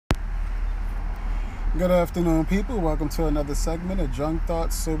Good afternoon, people. Welcome to another segment of Drunk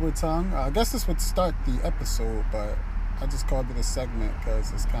Thoughts, Sober Tongue. I guess this would start the episode, but I just called it a segment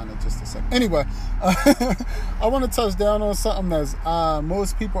because it's kind of just a segment. Anyway, I want to touch down on something that's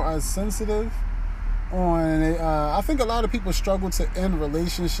most people are sensitive on. I think a lot of people struggle to end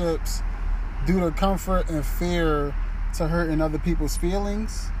relationships due to comfort and fear to hurting other people's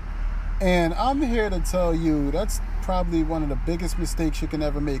feelings. And I'm here to tell you that's probably one of the biggest mistakes you can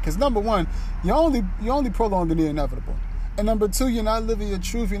ever make. Because number one, you're only prolonging the inevitable. And number two, you're not living your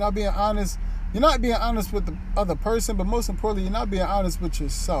truth. You're not being honest. You're not being honest with the other person, but most importantly, you're not being honest with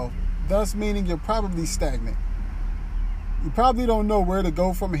yourself. Thus meaning you're probably stagnant. You probably don't know where to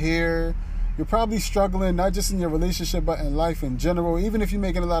go from here. You're probably struggling, not just in your relationship, but in life in general. Even if you're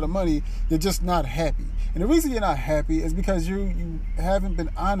making a lot of money, you're just not happy. And the reason you're not happy is because you haven't been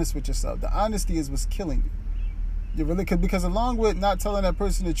honest with yourself. The honesty is what's killing you. Because along with not telling that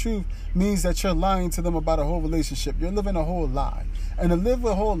person the truth means that you're lying to them about a whole relationship. You're living a whole lie. And to live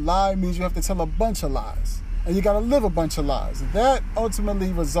a whole lie means you have to tell a bunch of lies. And you got to live a bunch of lies. That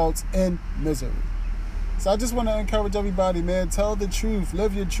ultimately results in misery. So I just want to encourage everybody, man, tell the truth,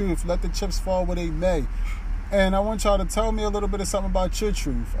 live your truth, let the chips fall where they may. And I want y'all to tell me a little bit of something about your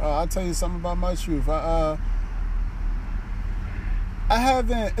truth. I'll tell you something about my truth. I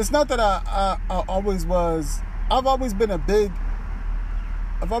haven't, it's not that I always was, I've always been big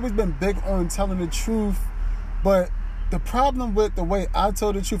on telling the truth, but the problem with the way I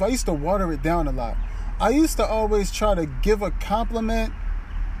tell the truth, I used to water it down a lot. I used to always try to give a compliment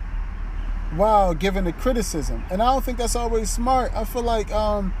while giving a criticism. And I don't think that's always smart. I feel like,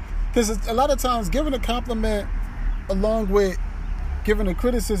 because a lot of times giving a compliment along with giving a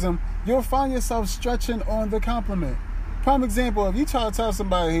criticism, you'll find yourself stretching on the compliment. Prime example, if you try to tell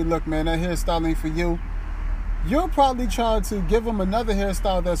somebody, hey, look, man, that hairstyle ain't for you, you'll probably try to give them another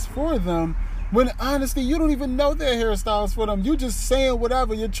hairstyle that's for them, when honestly, you don't even know their hairstyles for them. You just saying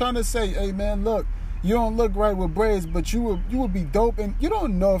whatever. You're trying to say, hey, man, look, you don't look right with braids, but you would be dope, and you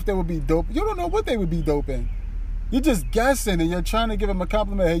don't know if they would be dope. You don't know what they would be dope in. You're just guessing, and you're trying to give them a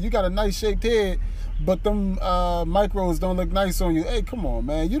compliment. Hey, you got a nice shaped head, but them micros don't look nice on you. Hey, come on,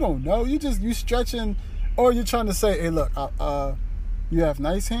 man. You don't know. You stretching, or you're trying to say, hey, look, you have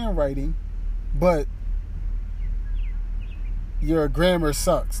nice handwriting, but your grammar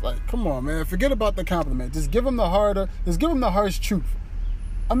sucks. Like, come on, man. Forget about the compliment. Just give them the harsh truth.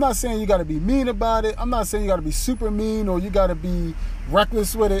 I'm not saying you got to be mean about it. I'm not saying you got to be super mean or you got to be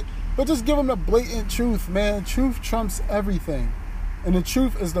reckless with it. But just give them the blatant truth, man. Truth trumps everything. And the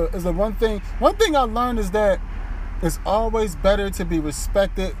truth is the one thing. One thing I learned is that it's always better to be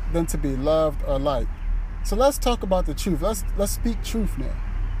respected than to be loved or liked. So let's talk about the truth. Let's speak truth now.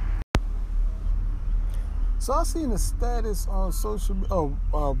 So I seen a status on social.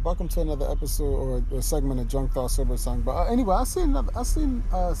 Welcome to another episode or a segment of Drunk Thoughts, Sober Tongue. But anyway, I seen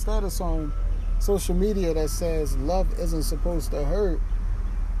a status on social media that says love isn't supposed to hurt,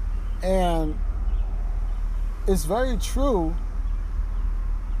 and it's very true.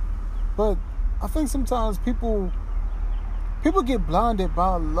 But I think sometimes people get blinded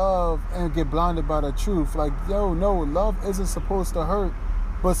by love and get blinded by the truth. Like, yo, no, love isn't supposed to hurt.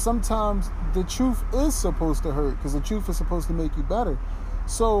 But sometimes the truth is supposed to hurt because the truth is supposed to make you better.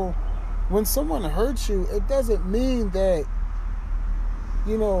 So when someone hurts you, it doesn't mean that,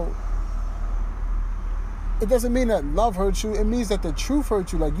 it doesn't mean that love hurts you. It means that the truth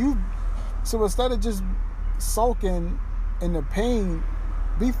hurts you. So instead of just sulking in the pain,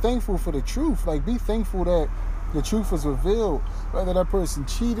 be thankful for the truth. Like, be thankful that the truth was revealed. Whether that person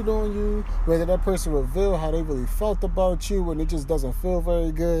cheated on you, whether that person revealed how they really felt about you and it just doesn't feel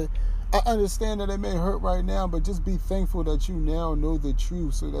very good. I understand that it may hurt right now, but just be thankful that you now know the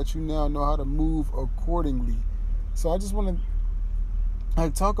truth so that you now know how to move accordingly. So I just want to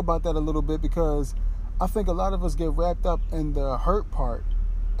talk about that a little bit because I think a lot of us get wrapped up in the hurt part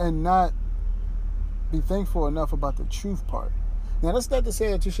and not be thankful enough about the truth part. Now, that's not to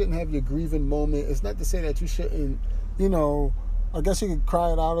say that you shouldn't have your grieving moment. It's not to say that you shouldn't, I guess you can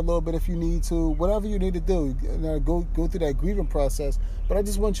cry it out a little bit if you need to. Whatever you need to do, go through that grieving process. But I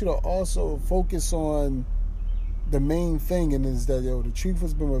just want you to also focus on the main thing, and is that the truth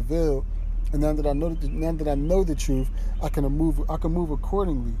has been revealed. And now that I know the truth, I can move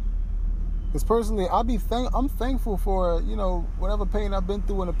accordingly. Because personally, I'm thankful for whatever pain I've been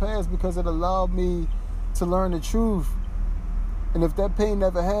through in the past because it allowed me to learn the truth. And if that pain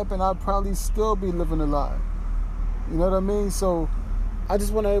never happened, I'd probably still be living a lie. You know what I mean? So I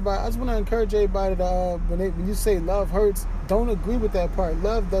just want to encourage everybody to when you say love hurts, don't agree with that part.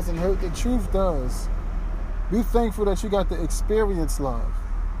 Love doesn't hurt. The truth does. Be thankful that you got to experience love.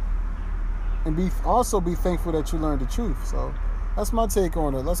 and also be thankful that you learned the truth. So that's my take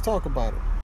on it. Let's talk about it.